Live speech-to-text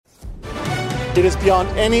It is beyond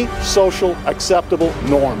any social acceptable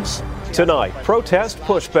norms. Tonight, protest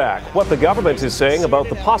pushback. What the government is saying about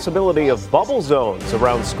the possibility of bubble zones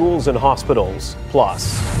around schools and hospitals.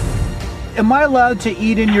 Plus, am I allowed to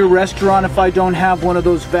eat in your restaurant if I don't have one of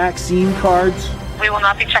those vaccine cards? We will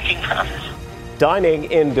not be checking for them.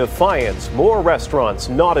 dining in defiance. More restaurants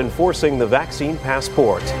not enforcing the vaccine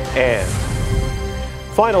passport. And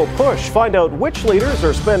final push. Find out which leaders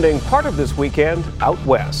are spending part of this weekend out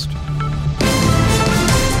west.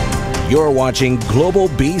 You're watching Global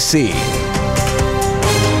BC.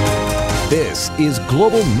 This is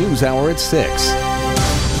Global News Hour at 6.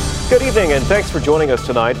 Good evening and thanks for joining us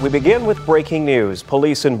tonight. We begin with breaking news.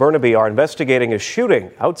 Police in Burnaby are investigating a shooting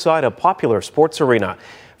outside a popular sports arena.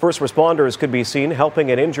 First responders could be seen helping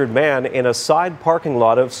an injured man in a side parking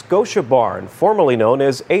lot of Scotia Barn, formerly known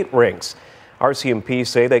as 8 Rinks. RCMP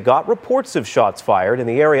say they got reports of shots fired in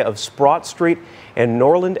the area of Sprott Street and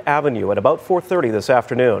Norland Avenue at about 4:30 this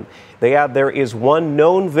afternoon. They add there is one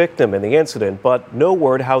known victim in the incident, but no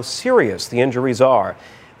word how serious the injuries are.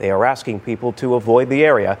 They are asking people to avoid the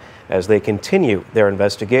area as they continue their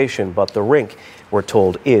investigation, but the rink, we're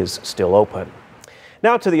told, is still open.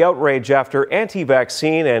 Now to the outrage after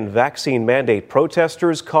anti-vaccine and vaccine mandate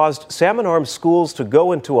protesters caused Salmon Arms schools to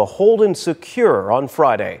go into a hold and secure on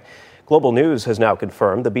Friday. Global News has now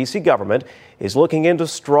confirmed the BC government is looking into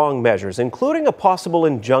strong measures, including a possible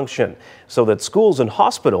injunction, so that schools and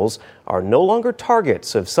hospitals are no longer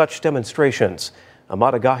targets of such demonstrations.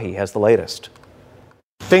 Ahmad Agahi has the latest.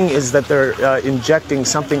 Thing is that they're injecting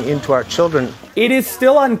something into our children. It is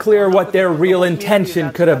still unclear what their real intention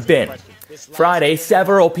could have been. Friday,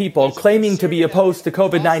 several people claiming to be opposed to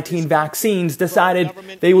COVID-19 vaccines decided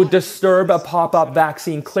they would disturb a pop-up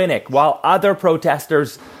vaccine clinic, while other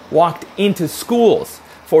protesters walked into schools,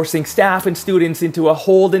 forcing staff and students into a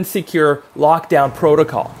hold and secure lockdown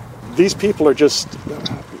protocol. These people are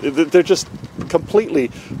they're just completely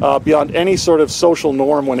beyond any sort of social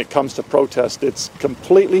norm when it comes to protest. It's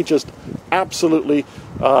completely just absolutely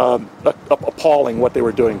appalling what they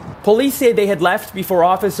were doing. Police say they had left before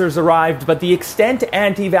officers arrived, but the extent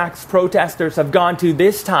anti-vax protesters have gone to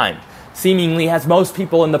this time seemingly has most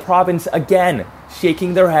people in the province again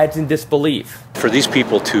shaking their heads in disbelief. For these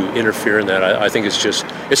people to interfere in that, I think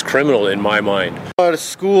it's criminal in my mind. At a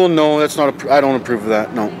school, no, that's not. I don't approve of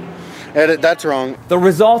that. No. That's wrong. The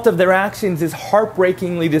result of their actions is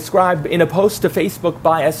heartbreakingly described in a post to Facebook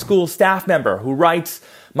by a school staff member who writes,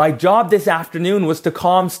 "My job this afternoon was to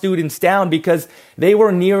calm students down because they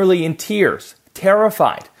were nearly in tears,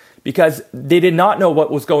 terrified, because they did not know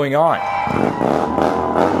what was going on."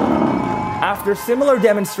 After similar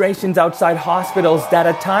demonstrations outside hospitals that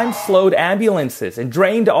at times slowed ambulances and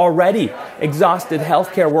drained already exhausted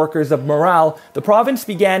healthcare workers of morale, the province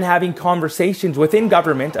began having conversations within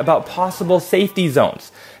government about possible safety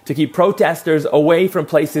zones to keep protesters away from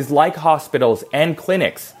places like hospitals and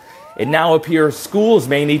clinics. It now appears schools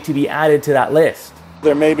may need to be added to that list.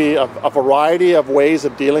 There may be a variety of ways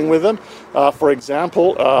of dealing with them. For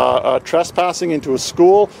example, trespassing into a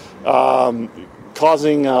school,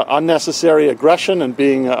 causing unnecessary aggression and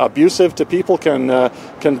being abusive to people can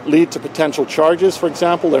lead to potential charges. For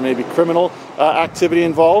example, there may be criminal activity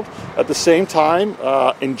involved. At the same time,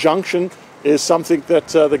 injunction is something that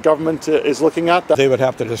the government is looking at. They would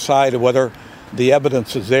have to decide whether the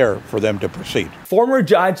evidence is there for them to proceed. Former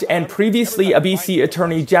judge and previously a BC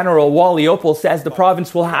Attorney General Wally Opal says the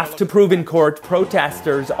province will have to prove in court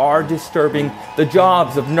protesters are disturbing the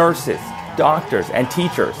jobs of nurses, doctors, and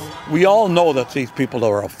teachers. We all know that these people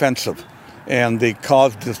are offensive and they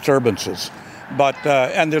cause disturbances, but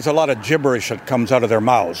and there's a lot of gibberish that comes out of their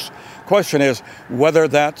mouths. Question is whether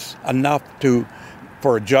that's enough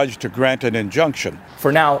for a judge to grant an injunction.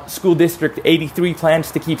 For now, School District 83 plans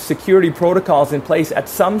to keep security protocols in place at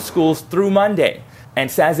some schools through Monday and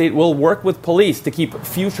says it will work with police to keep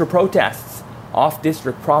future protests off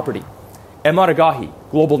district property. Ahmad Agahi,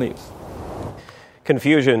 Global News.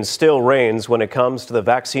 Confusion still reigns when it comes to the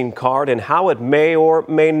vaccine card and how it may or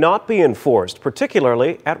may not be enforced,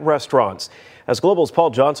 particularly at restaurants. As Global's Paul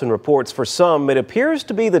Johnson reports, for some, it appears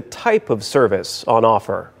to be the type of service on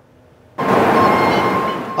offer.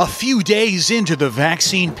 A few days into the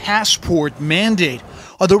vaccine passport mandate,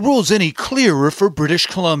 are the rules any clearer for British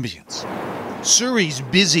Columbians? Surrey's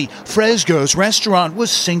busy Fresco's restaurant was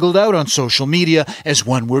singled out on social media as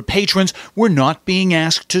one where patrons were not being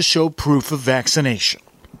asked to show proof of vaccination.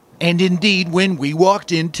 And indeed, when we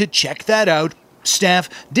walked in to check that out, staff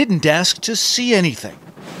didn't ask to see anything.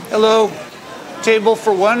 Hello, table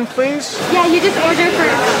for one, please. Yeah, you just order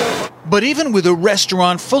for. But even with a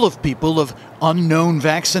restaurant full of people of unknown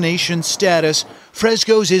vaccination status,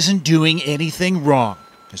 Fresco's isn't doing anything wrong,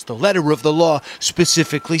 as the letter of the law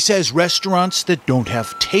specifically says restaurants that don't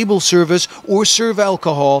have table service or serve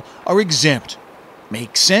alcohol are exempt.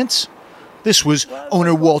 Makes sense? This was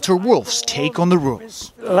owner Walter Wolf's take on the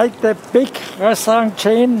rules. Like the big restaurant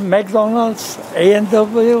chain, McDonald's,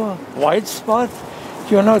 A&W, White Spot,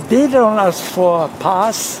 they don't ask for a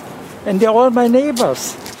pass, and they're all my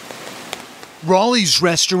neighbors. Raleigh's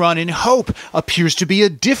restaurant in Hope appears to be a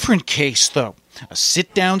different case, though. A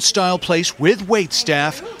sit-down style place with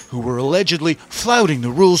waitstaff who were allegedly flouting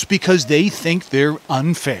the rules because they think they're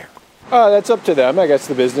unfair. That's up to them, I guess,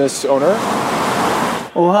 the business owner.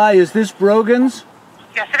 Oh, hi, is this Brogan's?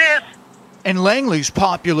 Yes, it is. And Langley's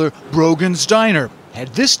popular Brogan's Diner had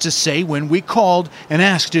this to say when we called and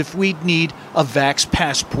asked if we'd need a Vax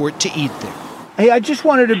passport to eat there. Hey, I just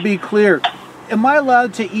wanted to be clear. Am I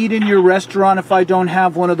allowed to eat in your restaurant if I don't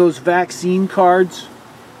have one of those vaccine cards?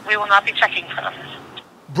 We will not be checking for them.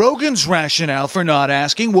 Brogan's rationale for not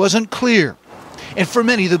asking wasn't clear. And for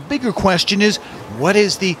many, the bigger question is, what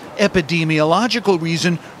is the epidemiological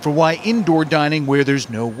reason for why indoor dining where there's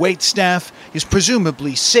no waitstaff is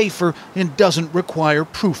presumably safer and doesn't require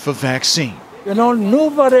proof of vaccine?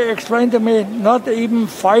 Nobody explained to me, not even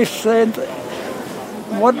 5 cents,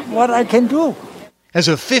 what I can do. As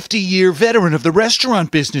a 50-year veteran of the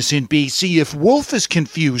restaurant business in BC, if Wolf is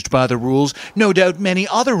confused by the rules, no doubt many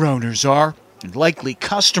other owners are, and likely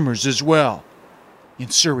customers as well. In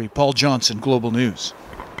Surrey, Paul Johnson, Global News.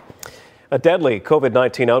 A deadly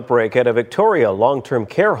COVID-19 outbreak at a Victoria long-term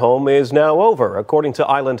care home is now over, according to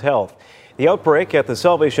Island Health. The outbreak at the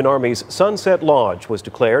Salvation Army's Sunset Lodge was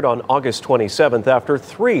declared on August 27th after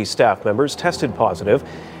 3 staff members tested positive.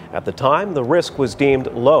 At the time, the risk was deemed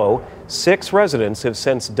low. 6 residents have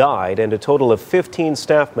since died, and a total of 15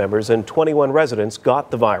 staff members and 21 residents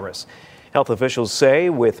got the virus. Health officials say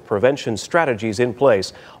with prevention strategies in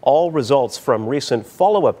place, all results from recent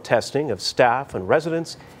follow-up testing of staff and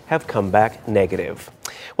residents have come back negative.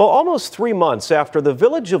 Well, almost 3 months after the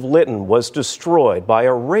village of Lytton was destroyed by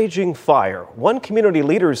a raging fire, one community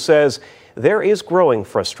leader says there is growing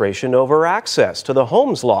frustration over access to the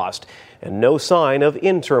homes lost and no sign of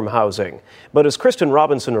interim housing. But as Kristen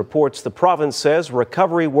Robinson reports, the province says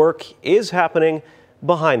recovery work is happening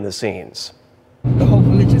behind the scenes. The whole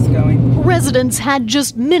village is going. Residents had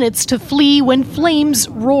just minutes to flee when flames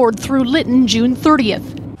roared through Lytton June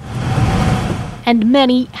 30th. And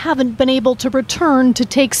many haven't been able to return to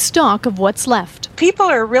take stock of what's left. People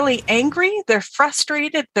are really angry, they're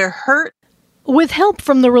frustrated, they're hurt. With help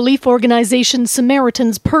from the relief organization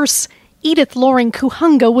Samaritan's Purse, Edith Loring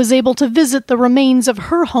Kuhunga was able to visit the remains of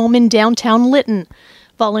her home in downtown Lytton.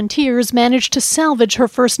 Volunteers managed to salvage her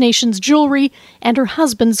First Nations jewelry and her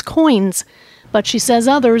husband's coins. But she says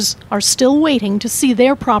others are still waiting to see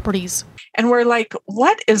their properties. And we're like,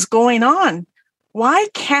 what is going on? Why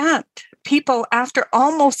can't people, after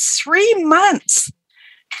almost 3 months,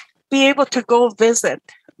 be able to go visit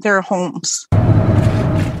their homes?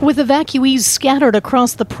 With evacuees scattered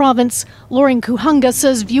across the province, Loring Kuhunga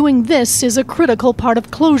says viewing this is a critical part of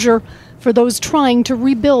closure for those trying to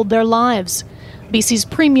rebuild their lives. BC's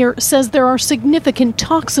Premier says there are significant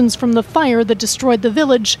toxins from the fire that destroyed the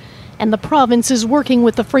village, and the province is working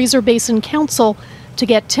with the Fraser Basin Council to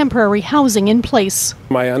get temporary housing in place.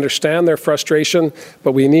 I understand their frustration,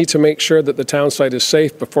 but we need to make sure that the town site is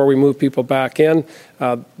safe before we move people back in.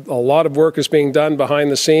 A lot of work is being done behind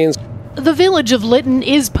the scenes. The village of Lytton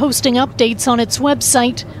is posting updates on its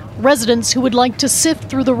website. Residents who would like to sift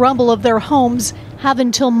through the rubble of their homes have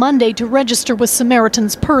until Monday to register with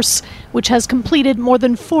Samaritan's Purse, which has completed more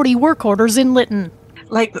than 40 work orders in Lytton.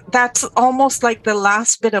 That's almost like the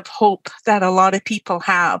last bit of hope that a lot of people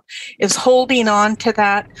have, is holding on to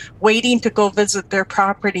that, waiting to go visit their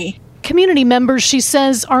property. Community members, she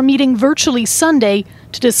says, are meeting virtually Sunday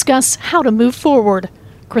to discuss how to move forward.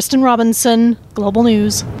 Kristen Robinson, Global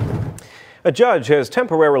News. A judge has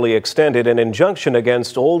temporarily extended an injunction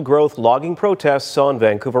against old-growth logging protests on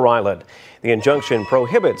Vancouver Island. The injunction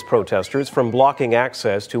prohibits protesters from blocking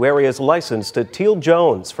access to areas licensed to Teal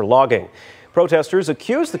Jones for logging. Protesters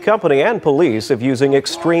accuse the company and police of using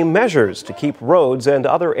extreme measures to keep roads and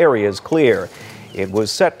other areas clear. It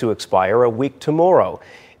was set to expire a week tomorrow.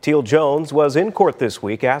 Teal Jones was in court this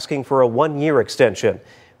week asking for a 1-year extension.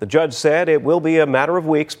 The judge said it will be a matter of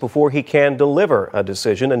weeks before he can deliver a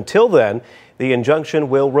decision. Until then, the injunction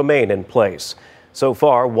will remain in place. So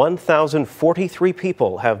far, 1,043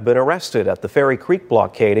 people have been arrested at the Fairy Creek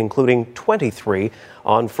blockade, including 23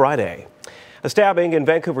 on Friday. A stabbing in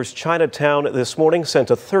Vancouver's Chinatown this morning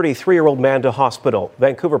sent a 33-year-old man to hospital.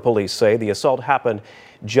 Vancouver police say the assault happened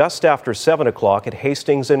just after 7 o'clock at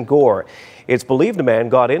Hastings and Gore. It's believed the man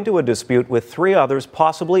got into a dispute with 3 others,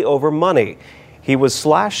 possibly over money. He was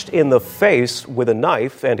slashed in the face with a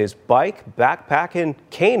knife, and his bike, backpack, and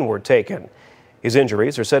cane were taken. His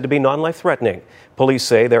injuries are said to be non-life-threatening. Police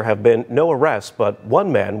say there have been no arrests, but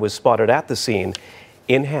one man was spotted at the scene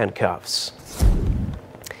in handcuffs.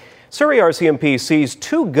 Surrey RCMP seized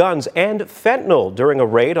 2 guns and fentanyl during a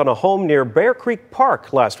raid on a home near Bear Creek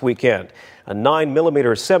Park last weekend. A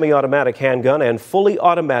 9mm semi-automatic handgun and fully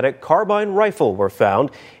automatic carbine rifle were found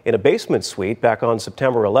in a basement suite back on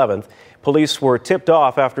September 11th. Police were tipped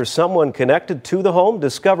off after someone connected to the home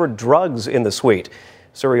discovered drugs in the suite.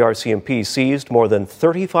 Surrey RCMP seized more than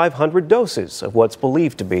 3,500 doses of what's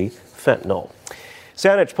believed to be fentanyl.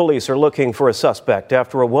 Saanich police are looking for a suspect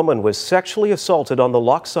after a woman was sexually assaulted on the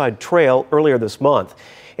Lochside Trail earlier this month.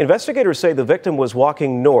 Investigators say the victim was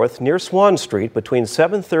walking north near Swan Street between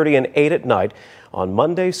 7:30 and 8 at night on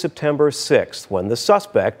Monday, September 6th, when the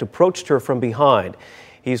suspect approached her from behind.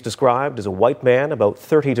 He's described as a white man about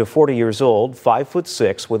 30 to 40 years old,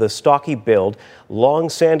 5'6", with a stocky build, long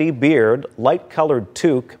sandy beard, light-colored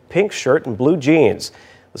toque, pink shirt, and blue jeans.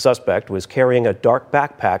 The suspect was carrying a dark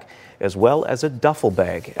backpack as well as a duffel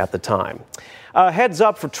bag at the time. Heads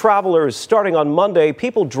up for travelers starting on Monday.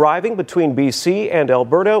 People driving between BC and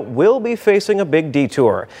Alberta will be facing a big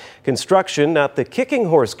detour. Construction at the Kicking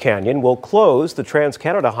Horse Canyon will close the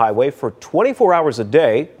Trans-Canada Highway for 24 hours a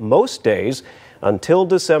day, most days, until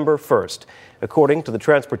December 1st. According to the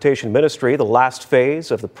Transportation Ministry, the last phase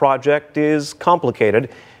of the project is complicated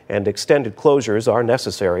and extended closures are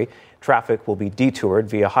necessary. Traffic will be detoured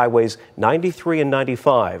via highways 93 and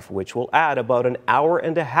 95, which will add about an hour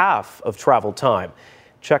and a half of travel time.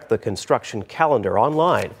 Check the construction calendar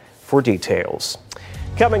online for details.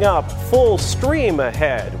 Coming up, full stream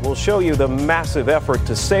ahead. We'll show you the massive effort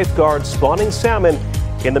to safeguard spawning salmon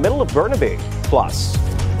in the middle of Burnaby. Plus,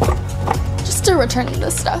 just to return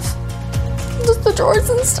this stuff, just the drawers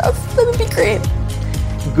and stuff, that would be great.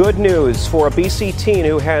 Good news for a BC teen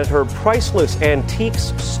who had her priceless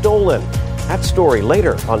antiques stolen. That story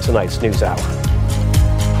later on tonight's NewsHour.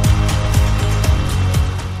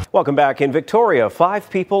 Welcome back. In Victoria, 5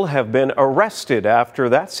 people have been arrested after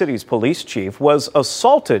that city's police chief was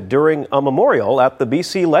assaulted during a memorial at the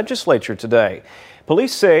BC legislature today.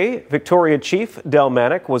 Police say Victoria Chief Del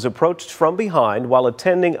Manic was approached from behind while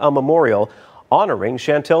attending a memorial honoring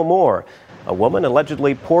Chantel Moore. A woman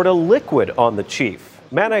allegedly poured a liquid on the chief.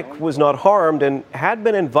 Manic was not harmed and had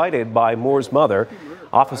been invited by Moore's mother.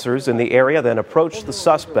 Officers in the area then approached the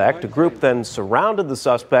suspect. A group then surrounded the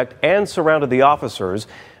suspect and surrounded the officers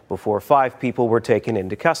before 5 people were taken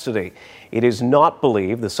into custody. It is not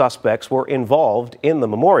believed the suspects were involved in the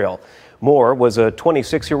memorial. Moore was a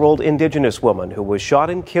 26-year-old Indigenous woman who was shot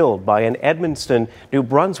and killed by an Edmundston, New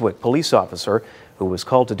Brunswick police officer who was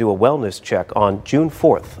called to do a wellness check on June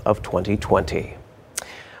 4th of 2020.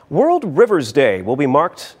 World Rivers Day will be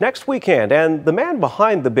marked next weekend, and the man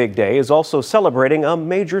behind the big day is also celebrating a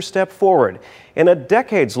major step forward in a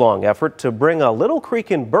decades-long effort to bring a little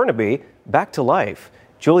creek in Burnaby back to life.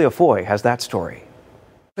 Julia Foy has that story.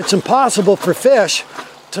 It's impossible for fish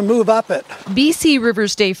to move up it. BC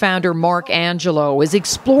Rivers Day founder Mark Angelo is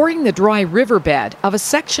exploring the dry riverbed of a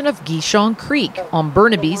section of Guichon Creek on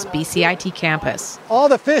Burnaby's BCIT campus. All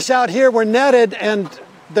the fish out here were netted and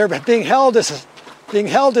they're being held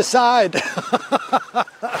aside.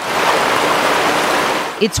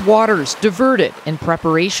 Its waters diverted in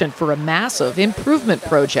preparation for a massive improvement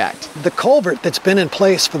project. The culvert that's been in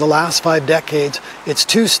place for the last 5 decades, it's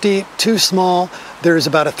too steep, too small. There's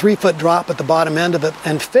about a 3-foot drop at the bottom end of it,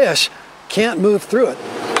 and fish can't move through it.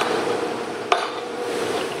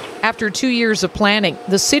 After 2 years of planning,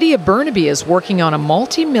 the city of Burnaby is working on a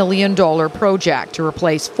multi-million-dollar project to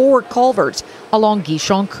replace 4 culverts along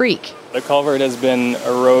Guichon Creek. The culvert has been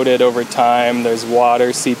eroded over time. There's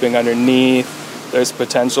water seeping underneath. There's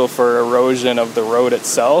potential for erosion of the road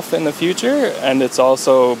itself in the future, and it's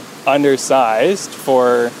also undersized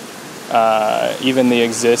for even the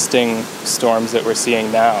existing storms that we're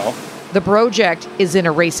seeing now. The project is in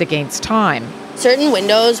a race against time. Certain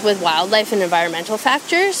windows with wildlife and environmental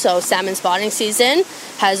factors, so salmon spawning season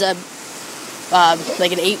has a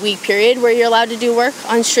like an 8-week period where you're allowed to do work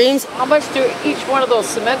on streams. How much do each one of those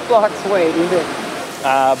cement blocks weigh, do you think?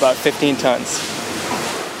 About 15 tons.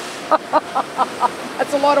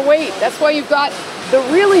 That's a lot of weight. That's why you've got the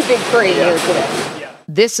really big crane here today.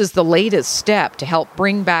 This is the latest step to help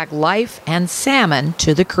bring back life and salmon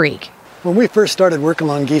to the creek. When we first started working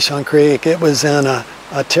along Guichon Creek, it was in a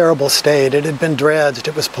a terrible state. It had been dredged,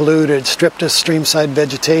 it was polluted, stripped of streamside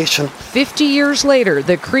vegetation. 50 years later,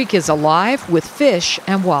 the creek is alive with fish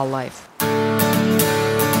and wildlife.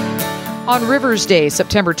 On Rivers Day,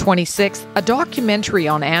 September 26th, a documentary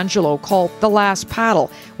on Angelo called The Last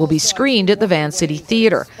Paddle will be screened at the Van City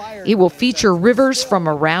Theatre. It will feature rivers from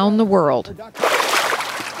around the world.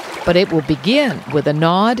 But it will begin with a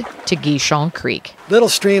nod to Guichon Creek. Little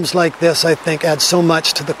streams like this, I think, add so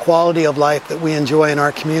much to the quality of life that we enjoy in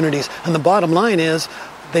our communities. And the bottom line is,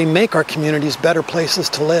 they make our communities better places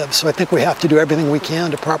to live. So I think we have to do everything we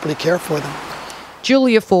can to properly care for them.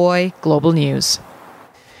 Julia Foy, Global News.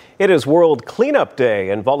 It is World Cleanup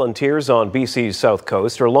Day, and volunteers on BC's South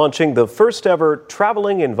Coast are launching the first ever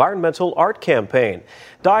traveling environmental art campaign.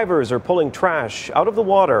 Divers are pulling trash out of the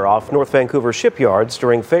water off North Vancouver shipyards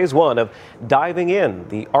during phase 1 of Diving In,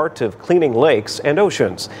 the art of cleaning lakes and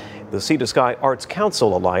oceans. The Sea to Sky Arts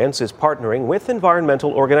Council Alliance is partnering with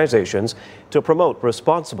environmental organizations to promote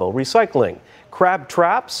responsible recycling. Crab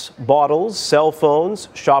traps, bottles, cell phones,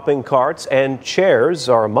 shopping carts, and chairs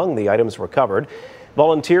are among the items recovered.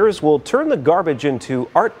 Volunteers will turn the garbage into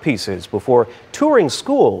art pieces before touring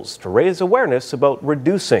schools to raise awareness about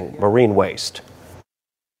reducing marine waste.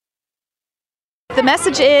 The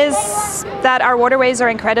message is that our waterways are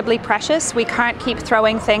incredibly precious. We can't keep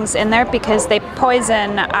throwing things in there because they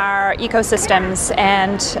poison our ecosystems,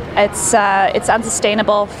 and it's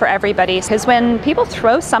unsustainable for everybody. Because when people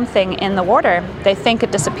throw something in the water, they think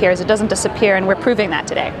it disappears. It doesn't disappear, and we're proving that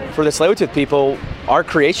today. For the Tsleil-Waututh people, our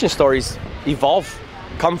creation stories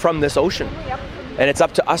come from this ocean. And it's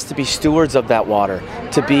up to us to be stewards of that water,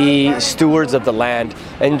 to be stewards of the land,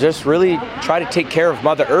 and just really try to take care of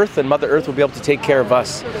Mother Earth, and Mother Earth will be able to take care of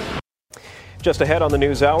us. Just ahead on the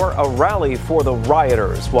News Hour, a rally for the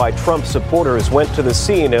rioters, why Trump supporters went to the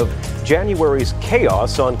scene of January's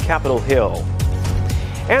chaos on Capitol Hill.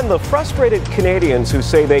 And the frustrated Canadians who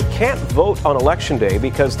say they can't vote on Election Day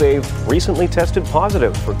because they've recently tested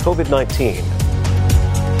positive for COVID-19.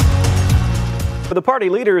 For the party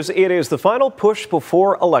leaders, it is the final push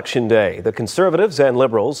before Election Day. The Conservatives and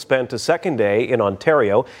Liberals spent a second day in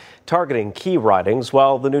Ontario targeting key ridings,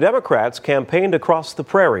 while the New Democrats campaigned across the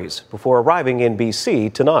prairies before arriving in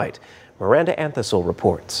BC tonight. Miranda Anthesol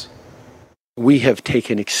reports. We have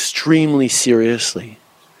taken extremely seriously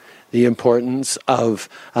the importance of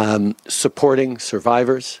supporting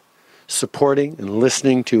survivors, supporting and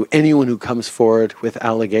listening to anyone who comes forward with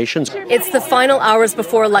allegations. It's the final hours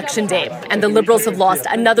before Election Day, and the Liberals have lost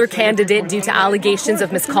another candidate due to allegations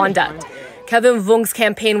of misconduct. Kevin Vuong's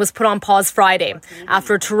campaign was put on pause Friday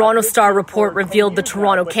after a Toronto Star report revealed the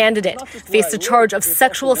Toronto candidate faced a charge of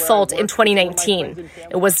sexual assault in 2019.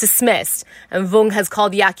 It was dismissed, and Vuong has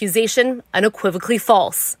called the accusation unequivocally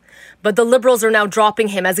false. But the Liberals are now dropping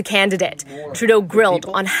him as a candidate. Trudeau grilled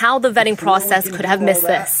on how the vetting process could have missed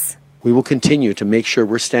this. We will continue to make sure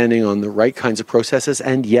we're standing on the right kinds of processes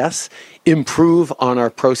and, yes, improve on our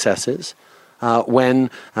processes when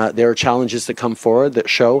there are challenges that come forward that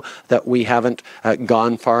show that we haven't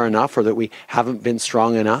gone far enough or that we haven't been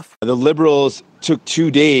strong enough. The Liberals took 2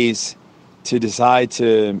 days to decide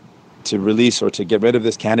to release or to get rid of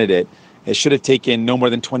this candidate. It should have taken no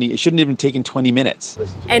more than 20, it shouldn't have even taken 20 minutes.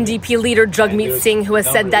 NDP leader Jagmeet Singh, who has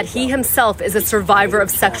said that he himself is a survivor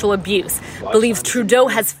of sexual abuse, believes Trudeau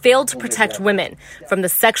has failed to protect women, from the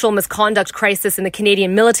sexual misconduct crisis in the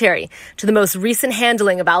Canadian military to the most recent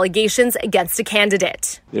handling of allegations against a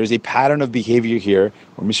candidate. There's a pattern of behavior here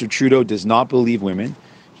where Mr. Trudeau does not believe women.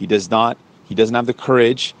 He doesn't have the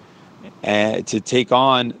courage to take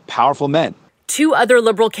on powerful men. 2 other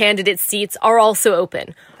Liberal candidate seats are also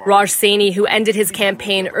open. Raj Saini, who ended his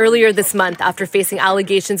campaign earlier this month after facing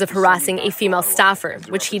allegations of harassing a female staffer,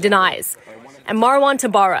 which he denies. And Marwan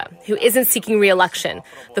Tabara, who isn't seeking re-election.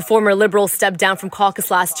 The former Liberal stepped down from caucus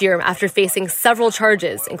last year after facing several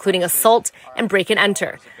charges, including assault and break and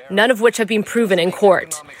enter, none of which have been proven in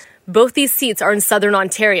court. Both these seats are in southern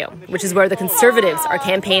Ontario, which is where the Conservatives are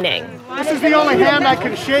campaigning. This is the only hand I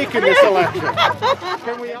can shake in this election.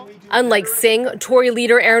 Unlike Singh, Tory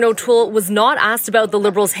leader Aaron O'Toole was not asked about the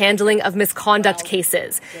Liberals' handling of misconduct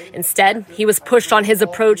cases. Instead, he was pushed on his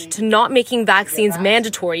approach to not making vaccines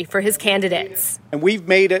mandatory for his candidates. And we've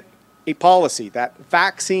made it a policy that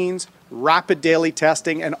vaccines, rapid daily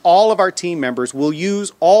testing, and all of our team members will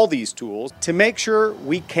use all these tools to make sure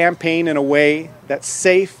we campaign in a way that's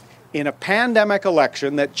safe in a pandemic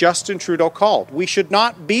election that Justin Trudeau called. We should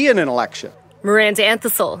not be in an election. Miranda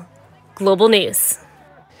Anthesol, Global News.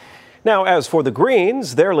 Now, as for the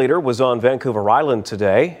Greens, their leader was on Vancouver Island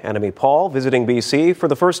today. Annamie Paul visiting BC for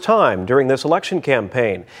the first time during this election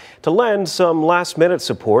campaign to lend some last-minute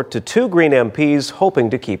support to two Green MPs hoping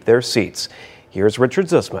to keep their seats. Here's Richard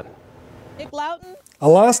Zussman. A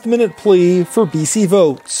last-minute plea for BC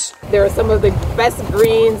votes. There are some of the best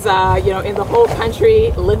Greens, in the whole country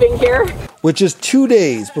living here. Which is 2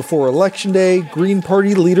 days before Election Day, Green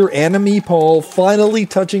Party leader Annamie Paul finally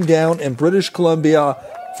touching down in British Columbia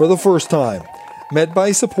for the first time. Met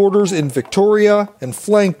by supporters in Victoria and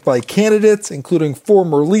flanked by candidates, including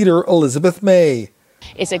former leader Elizabeth May.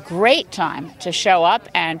 It's a great time to show up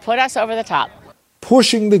and put us over the top.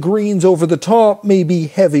 Pushing the Greens over the top may be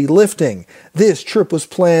heavy lifting. This trip was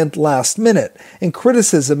planned last minute, and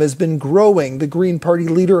criticism has been growing. The Green Party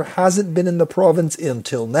leader hasn't been in the province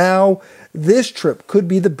until now. This trip could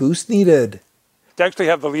be the boost needed. To actually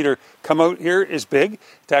have the leader come out here is big.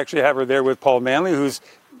 To actually have her there with Paul Manley, who's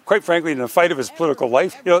quite frankly in the fight of his political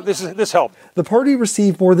life, this helped. The party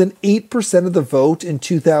received more than 8% of the vote in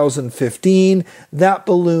 2015. That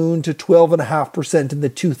ballooned to 12.5% in the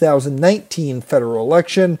 2019 federal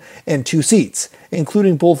election, and 2 seats,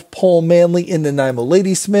 including both Paul Manley in Nanaimo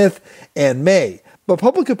Ladysmith and May. But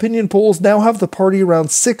public opinion polls now have the party around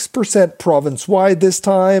 6% province-wide this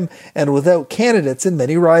time, and without candidates in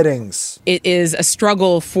many ridings. It is a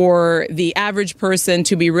struggle for the average person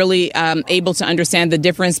to be really able to understand the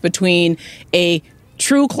difference between a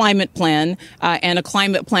true climate plan and a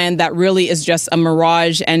climate plan that really is just a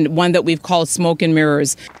mirage and one that we've called smoke and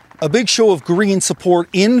mirrors. A big show of Green support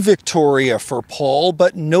in Victoria for Paul,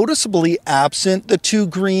 but noticeably absent the two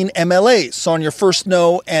Green MLAs, Sonia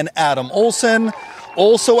Furstenau and Adam Olsen.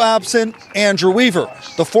 Also absent, Andrew Weaver.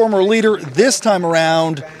 The former leader this time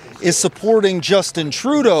around is supporting Justin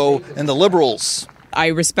Trudeau and the Liberals. I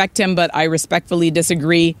respect him, but I respectfully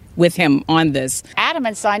disagree with him on this. Adam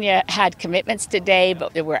and Sonia had commitments today,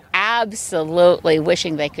 but they were absolutely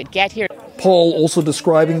wishing they could get here. Paul also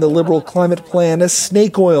describing the Liberal climate plan as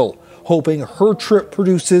snake oil, hoping her trip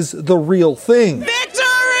produces the real thing. Victory!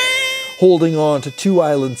 Holding on to 2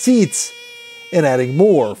 island seats and adding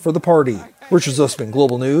more for the party. Richard Zussman,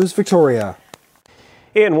 Global News, Victoria.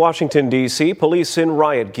 In Washington, D.C., police in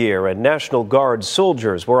riot gear and National Guard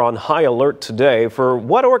soldiers were on high alert today for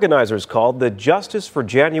what organizers called the Justice for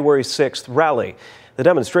January 6th rally. The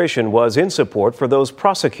demonstration was in support for those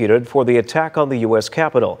prosecuted for the attack on the U.S.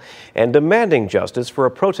 Capitol and demanding justice for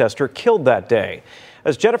a protester killed that day.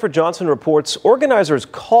 As Jennifer Johnson reports, organizers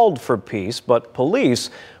called for peace, but police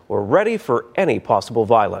were ready for any possible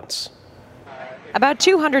violence. About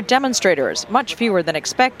 200 demonstrators, much fewer than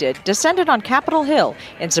expected, descended on Capitol Hill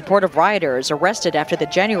in support of rioters arrested after the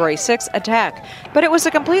January 6th attack. But it was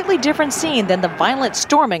a completely different scene than the violent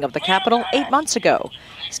storming of the Capitol 8 months ago.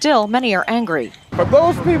 Still, many are angry. For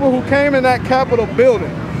those people who came in that Capitol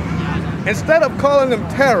building, instead of calling them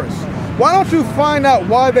terrorists, why don't you find out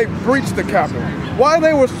why they breached the Capitol? Why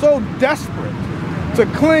they were so desperate to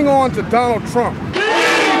cling on to Donald Trump?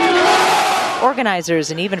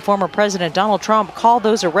 Organizers and even former President Donald Trump called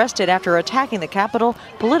those arrested after attacking the Capitol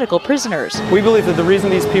political prisoners. We believe that the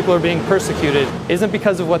reason these people are being persecuted isn't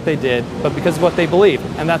because of what they did, but because of what they believe,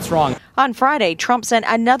 and that's wrong. On Friday, Trump sent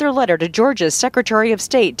another letter to Georgia's Secretary of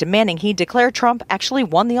State demanding he declare Trump actually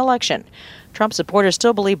won the election. Trump supporters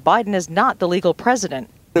still believe Biden is not the legal president.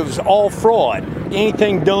 It was all fraud.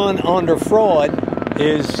 Anything done under fraud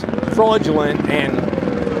is fraudulent,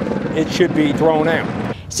 and it should be thrown out.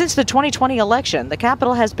 Since the 2020 election, the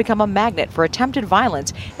Capitol has become a magnet for attempted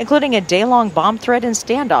violence, including a day-long bomb threat and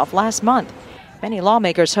standoff last month. Many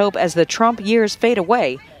lawmakers hope as the Trump years fade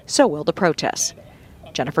away, so will the protests.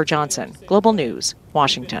 Jennifer Johnson, Global News,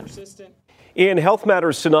 Washington. In Health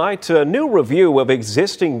Matters tonight, a new review of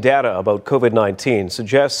existing data about COVID-19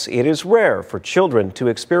 suggests it is rare for children to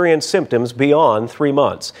experience symptoms beyond 3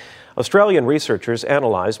 months. Australian researchers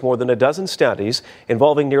analysed more than a dozen studies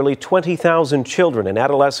involving nearly 20,000 children and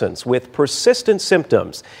adolescents with persistent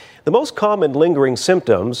symptoms. The most common lingering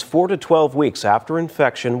symptoms 4 to 12 weeks after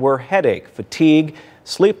infection were headache, fatigue,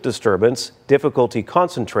 sleep disturbance, difficulty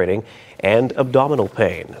concentrating, and abdominal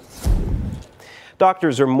pain.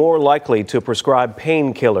 Doctors are more likely to prescribe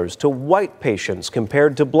painkillers to white patients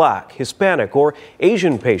compared to black, Hispanic, or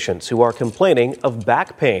Asian patients who are complaining of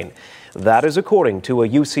back pain. That is according to a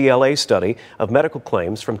UCLA study of medical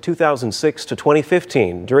claims from 2006 to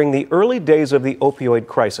 2015 during the early days of the opioid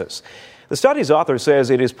crisis. The study's author says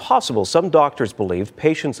it is possible some doctors believed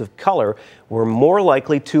patients of color were more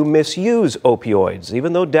likely to misuse opioids,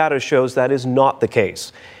 even though data shows that is not the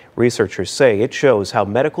case. Researchers say it shows how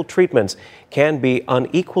medical treatments can be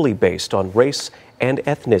unequally based on race and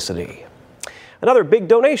ethnicity. Another big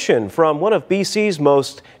donation from one of BC's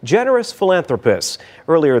most generous philanthropists.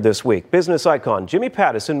 Earlier this week, business icon Jimmy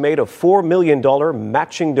Pattison made a $4 million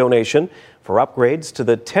matching donation for upgrades to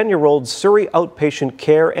the 10-year-old Surrey Outpatient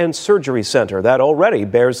Care and Surgery Centre that already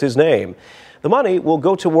bears his name. The money will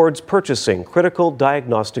go towards purchasing critical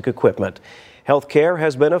diagnostic equipment. Healthcare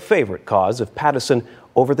has been a favorite cause of Pattison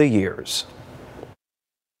over the years.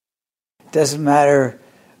 Doesn't matter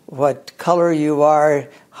what color you are,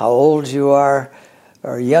 how old you are,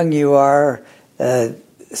 or young you are,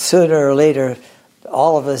 sooner or later,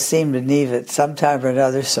 all of us seem to need at some time or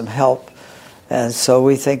another some help. And so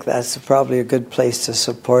we think that's probably a good place to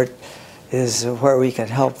support, is where we can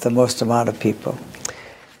help the most amount of people.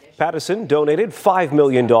 Pattison donated $5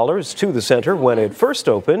 million to the centre when it first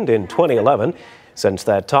opened in 2011. Since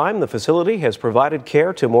that time, the facility has provided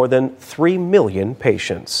care to more than 3 million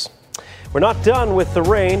patients. We're not done with the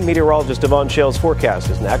rain. Meteorologist Yvonne Shell's forecast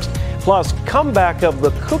is next. Plus, comeback of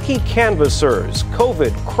the cookie canvassers.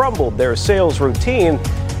 COVID crumbled their sales routine,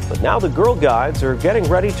 but now the Girl Guides are getting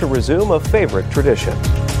ready to resume a favorite tradition.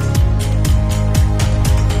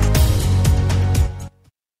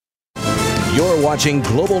 You're watching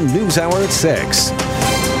Global News Hour at 6.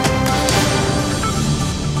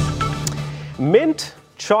 Mint,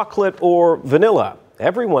 chocolate, or vanilla.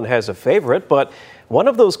 Everyone has a favorite, but one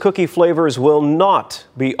of those cookie flavors will not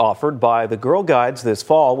be offered by the Girl Guides this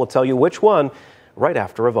fall. We'll tell you which one right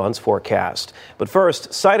after Yvonne's forecast. But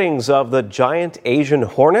first, sightings of the giant Asian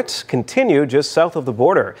hornet continue just south of the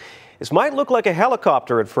border. This might look like a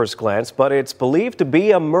helicopter at first glance, but it's believed to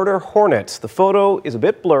be a murder hornet. The photo is a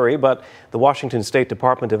bit blurry, but the Washington State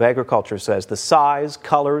Department of Agriculture says the size,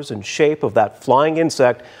 colors, and shape of that flying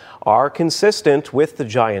insect are consistent with the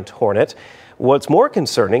giant hornet. What's more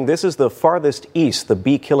concerning, this is the farthest east the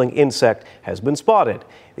bee-killing insect has been spotted.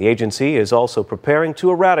 The agency is also preparing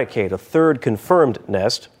to eradicate a third confirmed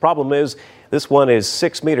nest. Problem is, this one is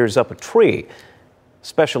 6 meters up a tree.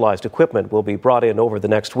 Specialized equipment will be brought in over the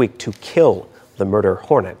next week to kill the murder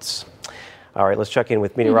hornets. All right, let's check in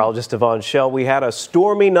with meteorologist Yvonne Shell. We had a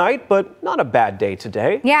stormy night, but not a bad day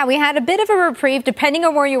today. Yeah, we had a bit of a reprieve depending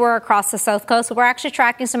on where you were across the south coast. We're actually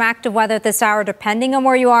tracking some active weather this hour depending on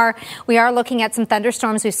where you are. We are looking at some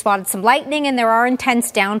thunderstorms. We've spotted some lightning and there are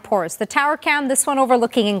intense downpours. The tower cam, this one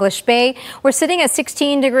overlooking English Bay. We're sitting at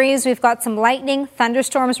 16 degrees. We've got some lightning,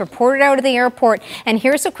 thunderstorms reported out of the airport. And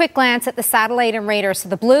here's a quick glance at the satellite and radar. So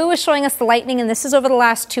the blue is showing us the lightning, and this is over the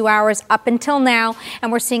last 2 hours up until now.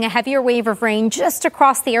 And we're seeing a heavier wave of rain just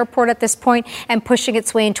across the airport at this point and pushing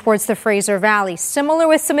its way in towards the Fraser Valley. Similar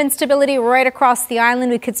with some instability right across the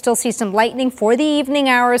island. We could still see some lightning for the evening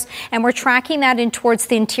hours, and we're tracking that in towards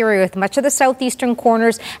the interior with much of the southeastern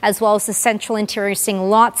corners as well as the central interior, seeing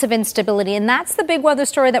lots of instability. And that's the big weather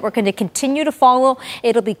story that we're going to continue to follow.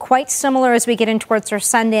 It'll be quite similar as we get in towards our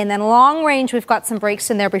Sunday. And then long range, we've got some breaks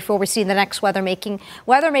in there before we see the next weather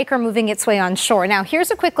maker moving its way on shore. Now, here's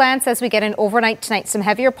a quick glance as we get in overnight tonight. Some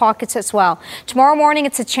heavier pockets as well. Tomorrow morning,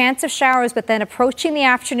 it's a chance of showers, but then approaching the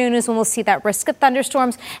afternoon is when we'll see that risk of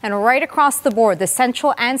thunderstorms. And right across the board, the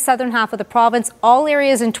central and southern half of the province, all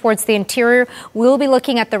areas in towards the interior, we'll be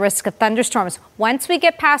looking at the risk of thunderstorms. Once we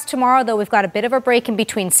get past tomorrow, though, we've got a bit of a break in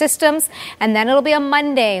between systems, and then it'll be a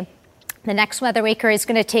Monday. The next weather maker is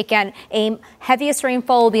going to take in a heaviest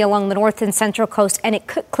rainfall will be along the north and central coast, and it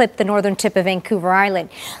could clip the northern tip of Vancouver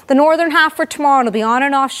Island. The northern half for tomorrow will be on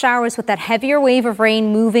and off showers with that heavier wave of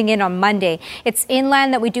rain moving in on Monday. It's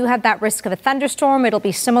inland that we do have that risk of a thunderstorm. It'll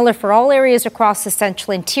be similar for all areas across the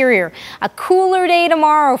central interior. A cooler day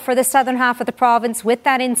tomorrow for the southern half of the province with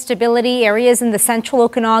that instability. Areas in the central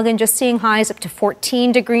Okanagan just seeing highs up to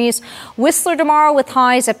 14 degrees. Whistler tomorrow with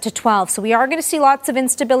highs up to 12. So we are going to see lots of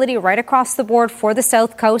instability right across the board for the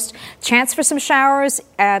south coast. Chance for some showers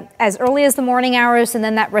as early as the morning hours, and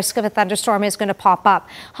then that risk of a thunderstorm is going to pop up.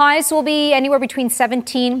 Highs will be anywhere between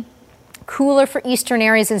 17. Cooler for eastern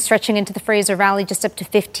areas and stretching into the Fraser Valley just up to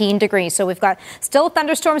 15 degrees. So we've got still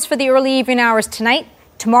thunderstorms for the early evening hours tonight.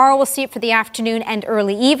 Tomorrow we'll see it for the afternoon and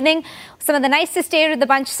early evening. Some of the nicest day of the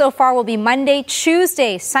bunch so far will be Monday,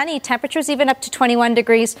 Tuesday. Sunny, temperatures even up to 21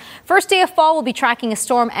 degrees. First day of fall, we'll be tracking a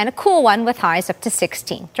storm and a cool one with highs up to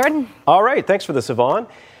 16. Jordan? All right, thanks for this, Yvonne.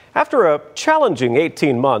 After a challenging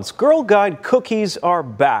 18 months, Girl Guide cookies are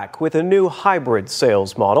back with a new hybrid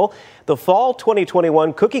sales model. The Fall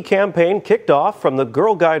 2021 cookie campaign kicked off from the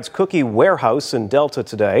Girl Guides Cookie Warehouse in Delta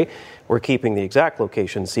today. We're keeping the exact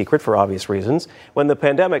location secret for obvious reasons. When the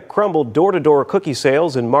pandemic crumbled door-to-door cookie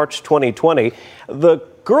sales in March 2020, the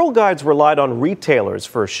Girl Guides relied on retailers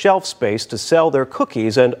for shelf space to sell their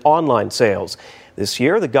cookies and online sales. This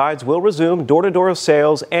year, the guides will resume door-to-door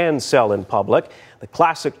sales and sell in public. The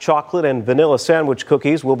classic chocolate and vanilla sandwich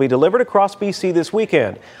cookies will be delivered across BC this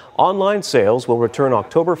weekend. Online sales will return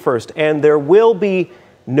October 1st, and there will be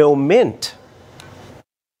no mint.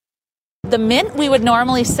 The mint we would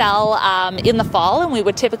normally sell in the fall, and we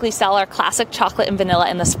would typically sell our classic chocolate and vanilla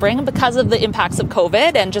in the spring. Because of the impacts of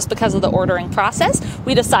COVID and just because of the ordering process,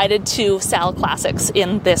 we decided to sell classics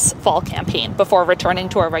in this fall campaign before returning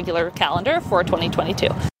to our regular calendar for 2022.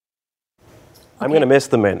 I'm going to miss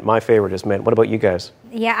the mint. My favorite is mint. What about you guys?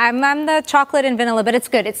 Yeah, I'm the chocolate and vanilla, but it's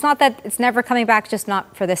good. It's not that it's never coming back, just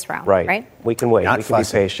not for this round. Right. We can wait. We can be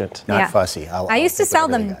patient. Not fussy. I used to sell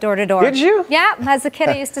them door to door. Did you? Yeah, as a kid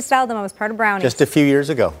I used to sell them. I was part of Brownies. Just a few years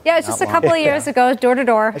ago. Yeah, it was just a couple of years ago, door to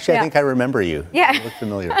door. Actually, I think I remember you. Yeah. You look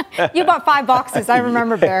familiar. You bought 5 boxes. I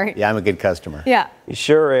remember, Barry. Yeah, I'm a good customer. Yeah. He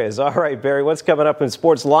sure is. All right, Barry, what's coming up in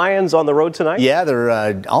sports? Lions on the road tonight? Yeah,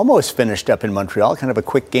 they're almost finished up in Montreal. Kind of a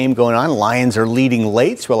quick game going on. Lions are leading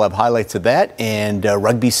late, so we'll have highlights of that. And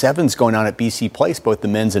Rugby 7's going on at BC Place, both the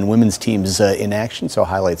men's and women's teams in action, so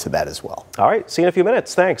highlights of that as well. All right, see you in a few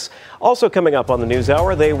minutes. Thanks. Also coming up on the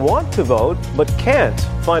NewsHour, they want to vote but can't.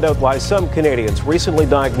 Find out why some Canadians recently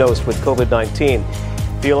diagnosed with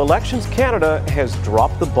COVID-19 feel Elections Canada has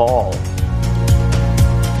dropped the ball.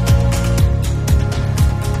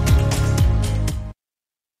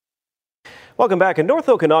 Welcome back. A North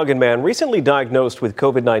Okanagan man recently diagnosed with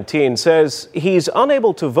COVID-19 says he's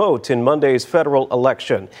unable to vote in Monday's federal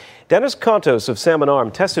election. Dennis Contos of Salmon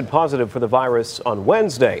Arm tested positive for the virus on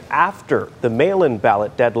Wednesday after the mail-in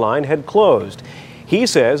ballot deadline had closed. He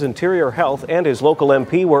says Interior Health and his local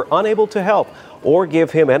MP were unable to help or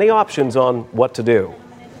give him any options on what to do.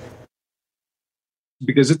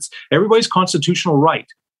 Because it's everybody's constitutional right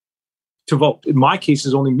to vote. In my case,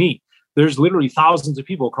 it's only me. There's literally thousands of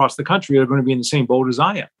people across the country that are going to be in the same boat as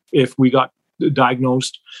I am if we got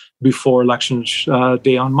diagnosed before Election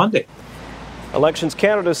Day on Monday. Elections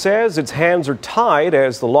Canada says its hands are tied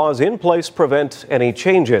as the laws in place prevent any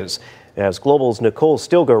changes. As Global's Nicole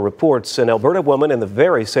Stilger reports, an Alberta woman in the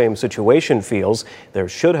very same situation feels there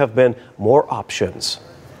should have been more options.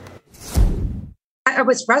 I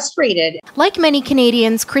was frustrated. Like many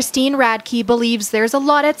Canadians, Christine Radke believes there's a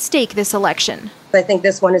lot at stake this election. I think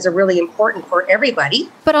this one is really important for everybody.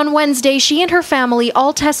 But on Wednesday, she and her family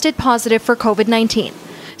all tested positive for COVID-19.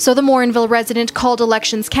 So the Morinville resident called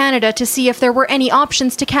Elections Canada to see if there were any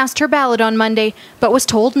options to cast her ballot on Monday, but was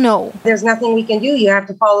told no. There's nothing we can do. You have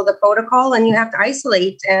to follow the protocol and you have to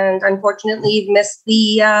isolate. And unfortunately, you've missed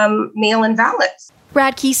the mail-in ballots.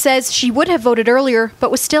 Radke says she would have voted earlier,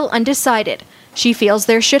 but was still undecided. She feels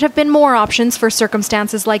there should have been more options for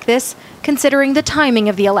circumstances like this, considering the timing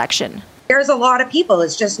of the election. There's a lot of people,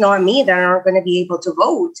 it's just not me, that aren't going to be able to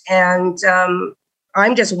vote. And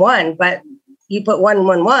I'm just one, but you put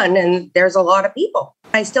 111 and there's a lot of people.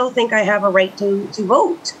 I still think I have a right to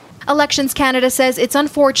vote. Elections Canada says it's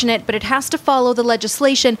unfortunate, but it has to follow the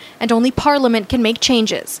legislation and only Parliament can make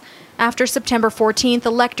changes. After September 14th,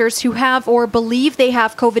 electors who have or believe they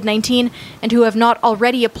have COVID-19 and who have not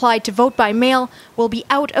already applied to vote by mail will be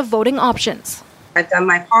out of voting options. I've done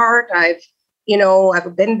my part. I've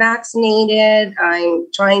been vaccinated. I'm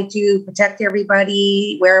trying to protect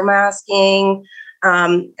everybody, wear masking,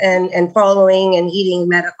 and following and heeding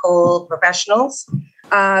medical professionals.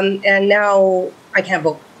 And now I can't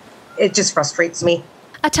vote. It just frustrates me.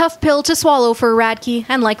 A tough pill to swallow for Radke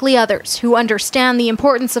and likely others who understand the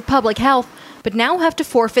importance of public health, but now have to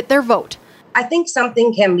forfeit their vote. I think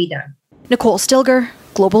something can be done. Nicole Stilger,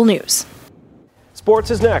 Global News.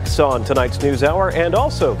 Sports is next on tonight's NewsHour and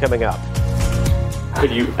also coming up.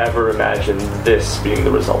 Could you ever imagine this being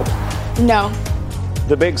the result? No.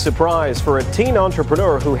 The big surprise for a teen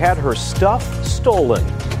entrepreneur who had her stuff stolen.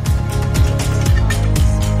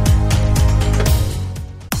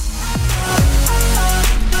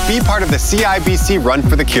 Be part of the CIBC Run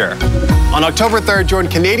for the Cure. On October 3rd, join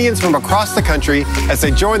Canadians from across the country as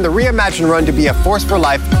they join the Reimagine Run to be a force for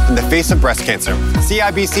life in the face of breast cancer.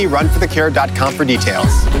 CIBCRunforthecure.com for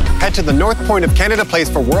details. Head to the North Point of Canada Place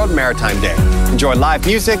for World Maritime Day. Enjoy live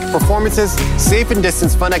music, performances, safe and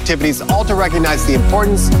distance fun activities, all to recognize the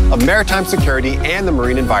importance of maritime security and the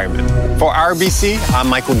marine environment. For RBC, I'm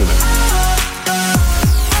Michael Newman.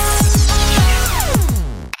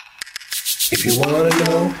 If you want to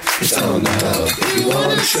know, it's on the hub. If you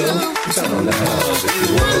want to show, it's on the hub. If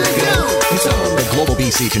you want to go, it's on the Global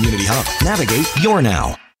BC Community Hub. Navigate your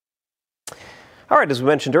now. All right, as we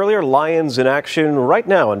mentioned earlier, Lions in action right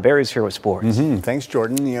now, and Barry's here with sports. Thanks,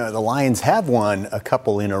 Jordan. The Lions have won a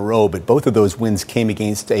couple in a row, but both of those wins came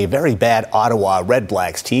against a very bad Ottawa Red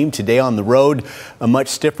Blacks team. Today on the road, a much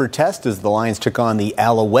stiffer test as the Lions took on the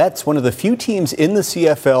Alouettes, one of the few teams in the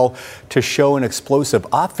CFL to show an explosive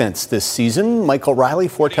offense this season. Michael Riley,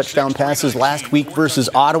 4 touchdown passes last week versus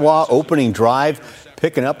Ottawa, opening drive.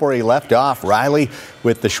 Picking up where he left off, Riley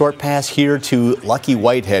with the short pass here to Lucky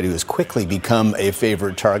Whitehead, who has quickly become a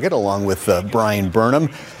favorite target along with Brian Burnham.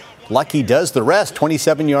 Lucky does the rest,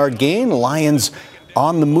 27-yard gain. Lions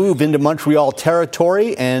on the move into Montreal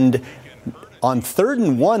territory, and on 3rd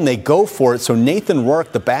and 1, they go for it. So Nathan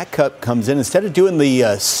Rourke, the backup, comes in. Instead of doing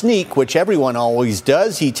the sneak, which everyone always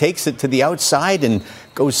does, he takes it to the outside and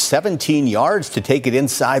goes 17 yards to take it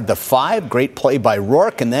inside the 5. Great play by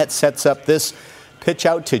Rourke, and that sets up this pitch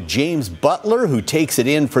out to James Butler, who takes it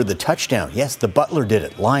in for the touchdown. Yes, the Butler did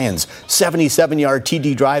it. Lions, 77-yard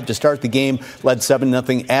TD drive to start the game, led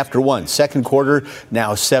 7-0 after 1. Second quarter,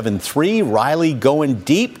 now 7-3. Riley going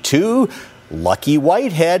deep to Lucky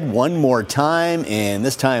Whitehead one more time, and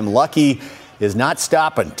this time Lucky is not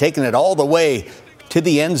stopping, taking it all the way to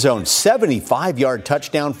the end zone. 75-yard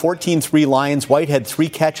touchdown, 14-3 Lions. Whitehead 3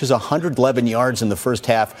 catches, 111 yards in the first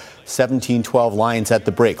half, 17-12 Lions at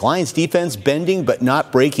the break. Lions defense bending but not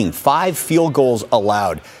breaking. 5 field goals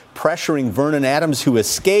allowed, pressuring Vernon Adams, who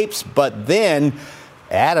escapes, but then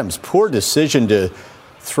Adams, poor decision to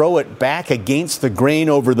throw it back against the grain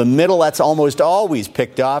over the middle. That's almost always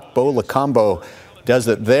picked off. Bo Lacombo does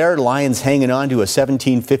it there. Lions hanging on to a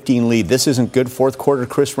 17-15 lead. This isn't good. Fourth quarter,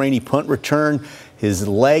 Chris Rainey punt return. His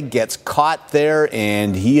leg gets caught there,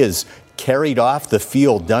 and he is carried off the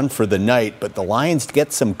field, done for the night. But the Lions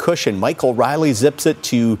get some cushion. Michael Riley zips it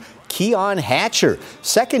to Keon Hatcher.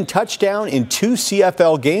 Second touchdown in 2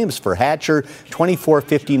 CFL games for Hatcher.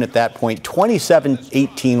 24-15 at that point.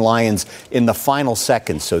 27-18 Lions in the final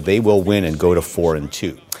seconds, so they will win and go to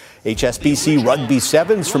 4-2. HSBC Rugby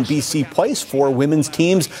Sevens from BC Place, 4 women's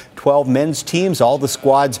teams, 12 men's teams, all the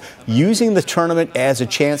squads using the tournament as a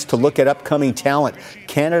chance to look at upcoming talent.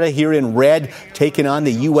 Canada here in red, taking on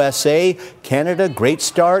the USA. Canada, great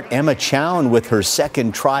start. Emma Chown with her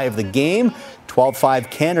second try of the game.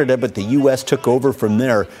 12-5 Canada, but the U.S. took over from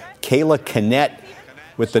there. Kayla Canet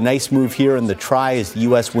with the nice move here in the try as the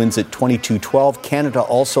U.S. wins at 22-12. Canada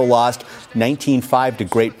also lost 19-5 to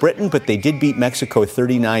Great Britain, but they did beat Mexico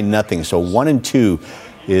 39-0. So 1-2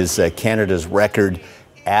 is Canada's record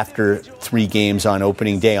after 3 games on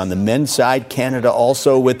opening day. On the men's side, Canada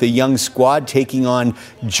also with a young squad taking on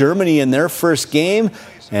Germany in their first game.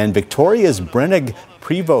 And Victoria's Brennig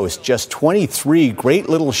Prevost, just 23. Great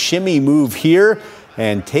little shimmy move here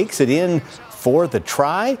and takes it in for the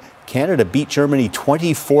try. Canada beat Germany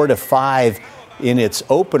 24-5 in its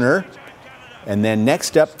opener. And then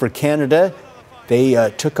next up for Canada, they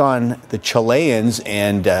took on the Chileans,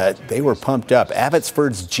 and they were pumped up.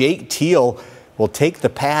 Abbotsford's Jake Teal will take the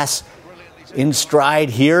pass in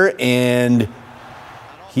stride here, and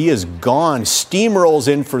he is gone. Steamrolls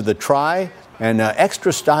in for the try, and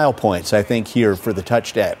extra style points, I think, here for the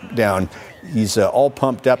touchdown. He's all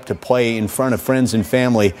pumped up to play in front of friends and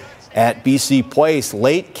family at BC Place.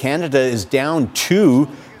 Late, Canada is down 2,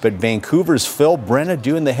 but Vancouver's Phil Brenna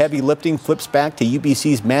doing the heavy lifting, flips back to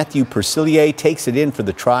UBC's Matthew Persillier, takes it in for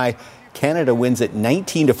the try. Canada wins at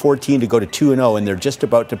 19-14 to go to 2-0, and they're just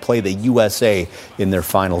about to play the USA in their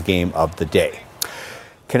final game of the day.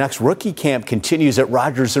 Canucks rookie camp continues at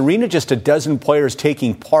Rogers Arena. Just a dozen players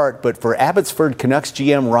taking part, but for Abbotsford Canucks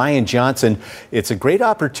GM Ryan Johnson, it's a great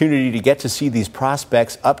opportunity to get to see these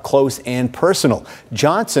prospects up close and personal.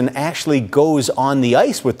 Johnson actually goes on the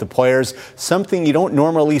ice with the players, something you don't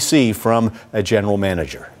normally see from a general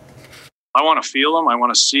manager. I want to feel them. I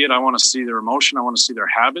want to see it. I want to see their emotion. I want to see their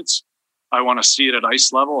habits. I want to see it at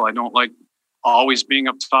ice level. I don't like always being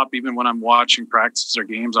up top, even when I'm watching practices or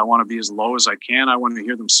games. I want to be as low as I can. I want to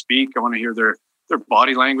hear them speak. I want to hear their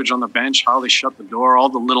body language on the bench, how they shut the door, all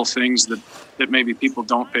the little things that maybe people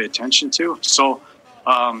don't pay attention to. So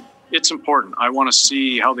it's important. I want to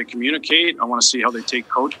see how they communicate. I want to see how they take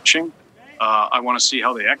coaching. I want to see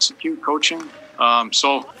how they execute coaching.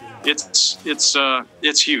 So it's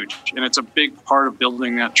huge, and it's a big part of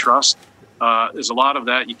building that trust. There's a lot of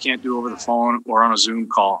that you can't do over the phone or on a Zoom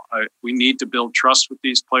call. We need to build trust with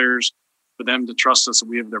these players, for them to trust us that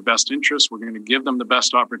we have their best interests. We're going to give them the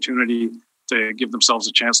best opportunity to give themselves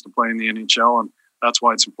a chance to play in the NHL, and that's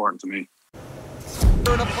why it's important to me.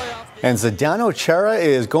 And Zdeno Chara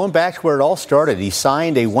is going back to where it all started. He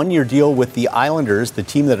signed a one-year deal with the Islanders, the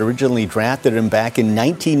team that originally drafted him back in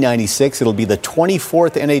 1996. It'll be the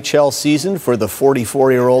 24th NHL season for the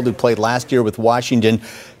 44-year-old who played last year with Washington.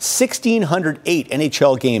 1,608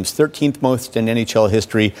 NHL games, 13th most in NHL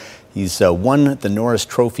history. He's won the Norris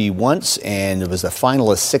Trophy once and was a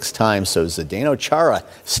finalist 6 times. So Zdeno Chara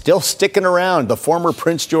still sticking around. The former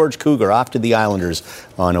Prince George Cougar off to the Islanders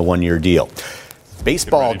on a one-year deal.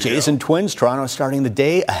 Baseball, Jays and Twins, Toronto starting the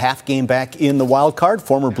day, a half game back in the wild card.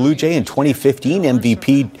 Former Blue Jay and 2015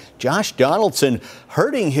 MVP Josh Donaldson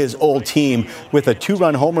hurting his old team with a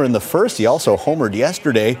 2-run homer in the first. He also homered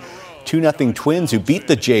yesterday. 2-0 Twins who beat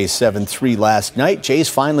the Jays 7-3 last night. Jays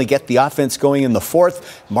finally get the offense going in the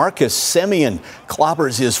fourth. Marcus Semien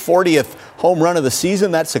clobbers his 40th home run of the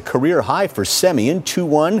season. That's a career high for Semien,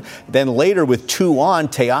 2-1. Then later with 2 on,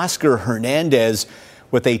 Teoscar Hernandez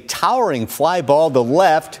with a towering fly ball to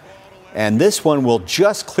left, and this one will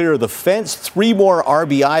just clear the fence. 3 more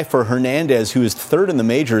RBI for Hernandez, who is third in the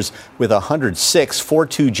majors with 106.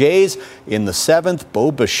 4-2 Jays in the 7th.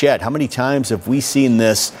 Bo Bichette. How many times have we seen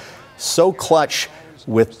this? So clutch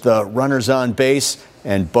with the runners on base,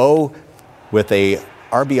 and Bo with a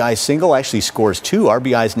RBI single actually scores 2.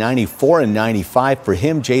 RBIs 94 and 95 for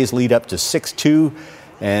him. Jays lead up to 6-2.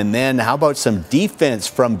 And then how about some defense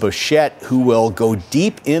from Bichette, who will go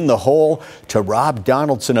deep in the hole to rob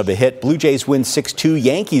Donaldson of a hit. Blue Jays win 6-2.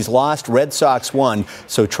 Yankees lost. Red Sox won.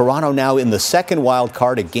 So Toronto now in the second wild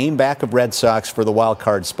card, a game back of Red Sox for the wild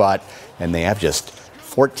card spot. And they have just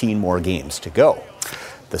 14 more games to go.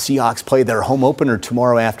 The Seahawks play their home opener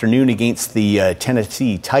tomorrow afternoon against the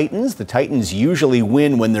Tennessee Titans. The Titans usually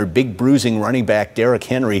win when their big bruising running back Derrick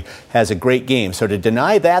Henry has a great game. So to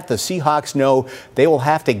deny that, the Seahawks know they will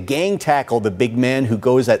have to gang tackle the big man who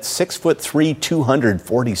goes at 6'3",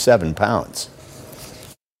 247 pounds.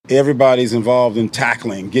 Everybody's involved in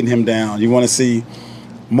tackling, getting him down. You want to see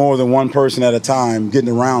more than one person at a time getting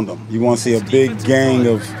around him. You want to see a big gang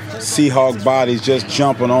of Seahawk bodies just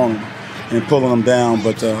jumping on him and pulling them down,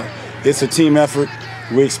 but it's a team effort.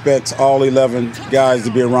 We expect all 11 guys to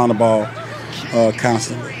be around the ball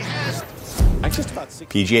constantly.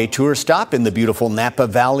 PGA Tour stop in the beautiful Napa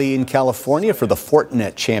Valley in California for the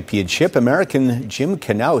Fortinet Championship. American Jim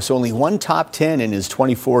Knaus, only one top 10 in his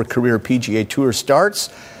 24 career PGA Tour starts.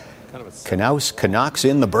 Knaus knocks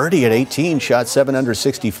in the birdie at 18, shot 7 under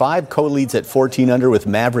 65, co-leads at 14 under with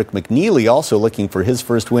Maverick McNeely, also looking for his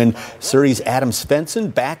first win. Surrey's Adam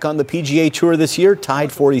Svensson back on the PGA Tour this year, tied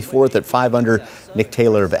 44th at 5 under. Nick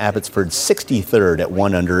Taylor of Abbotsford 63rd at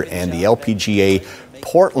 1 under, and the LPGA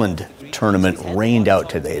Portland tournament rained out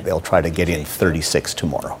today. They'll try to get in 36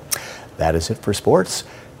 tomorrow. That is it for sports.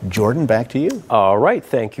 Jordan, back to you. All right.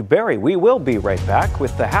 Thank you, Barry. We will be right back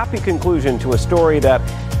with the happy conclusion to a story that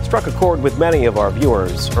struck a chord with many of our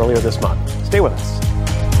viewers earlier this month. Stay with us.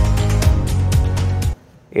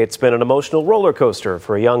 It's been an emotional roller coaster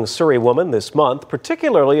for a young Surrey woman this month,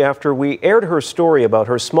 particularly after we aired her story about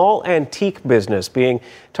her small antique business being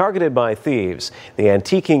targeted by thieves. The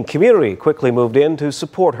antiquing community quickly moved in to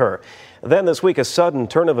support her. Then this week, a sudden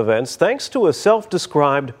turn of events thanks to a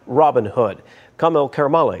self-described Robin Hood. Kamil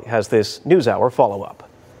Karamali has this NewsHour follow-up.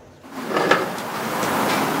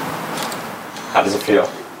 How does it feel?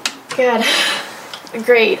 Good.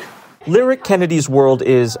 Great. Lyric Kennedy's world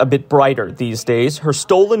is a bit brighter these days. Her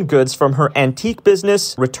stolen goods from her antique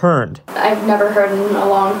business returned. I've never heard in a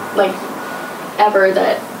long, ever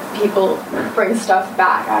that people bring stuff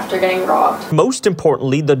back after getting robbed. Most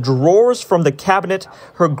importantly, the drawers from the cabinet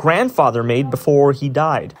her grandfather made before he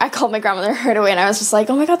died. I called my grandmother right away and I was just like,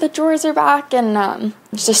 oh my God, the drawers are back, and I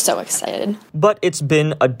was just so excited. But it's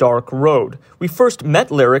been a dark road. We first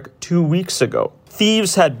met Lyric 2 weeks ago.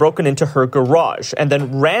 Thieves had broken into her garage and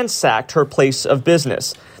then ransacked her place of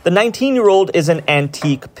business. The 19-year-old is an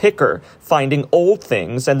antique picker, finding old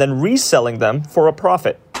things and then reselling them for a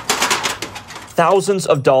profit. Thousands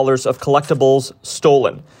of dollars of collectibles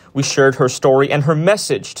stolen. We shared her story and her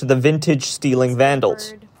message to the vintage stealing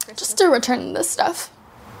vandals. Just to return this stuff.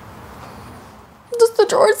 Just the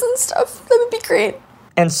drawers and stuff. That would be great.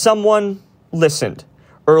 And someone listened.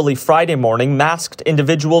 Early Friday morning, masked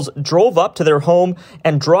individuals drove up to their home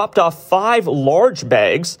and dropped off 5 large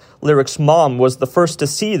bags. Lyric's mom was the first to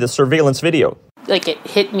see the surveillance video. It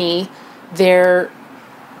hit me. They're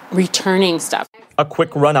returning stuff. A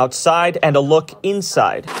quick run outside and a look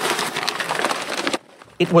inside.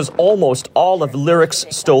 It was almost all of Lyric's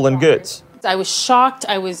stolen goods. I was shocked.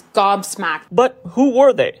 I was gobsmacked. But who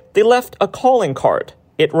were they? They left a calling card.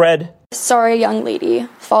 It read, "Sorry, young lady.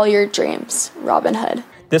 Follow your dreams. Robin Hood."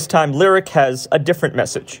 This time, Lyric has a different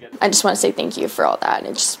message. I just want to say thank you for all that.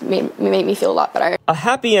 It just made me feel a lot better. A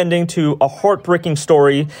happy ending to a heartbreaking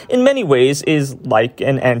story in many ways is like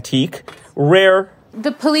an antique. Rare.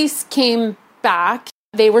 The police came back.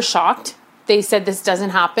 They were shocked. They said this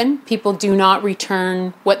doesn't happen. People do not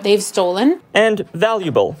return what they've stolen. And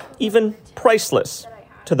valuable, even priceless,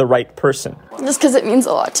 to the right person. Just because it means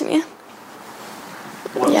a lot to me.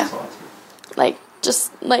 Yeah.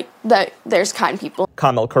 Just that there's kind people.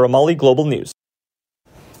 Kamel Karamali, Global News.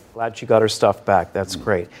 Glad she got her stuff back. That's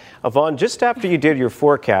great. Yvonne, just after you did your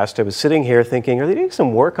forecast, I was sitting here thinking, are they doing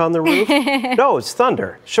some work on the roof? No, it's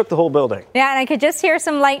thunder. Shook the whole building. Yeah, and I could just hear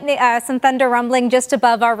some lightning, some thunder rumbling just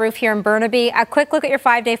above our roof here in Burnaby. A quick look at your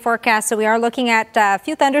 5-day forecast. So we are looking at a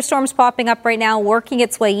few thunderstorms popping up right now, working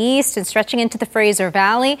its way east and stretching into the Fraser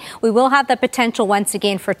Valley. We will have the potential once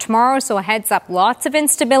again for tomorrow. So a heads up, lots of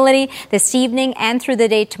instability this evening and through the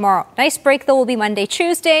day tomorrow. Nice break, though, will be Monday,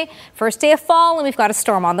 Tuesday, first day of fall, and we've got a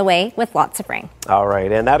storm on the way with lots of rain. All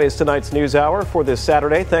right, and that is tonight's News Hour for this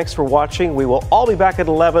Saturday. Thanks for watching. We will all be back at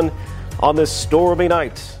 11 on this stormy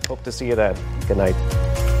night. Hope to see you then. Good night.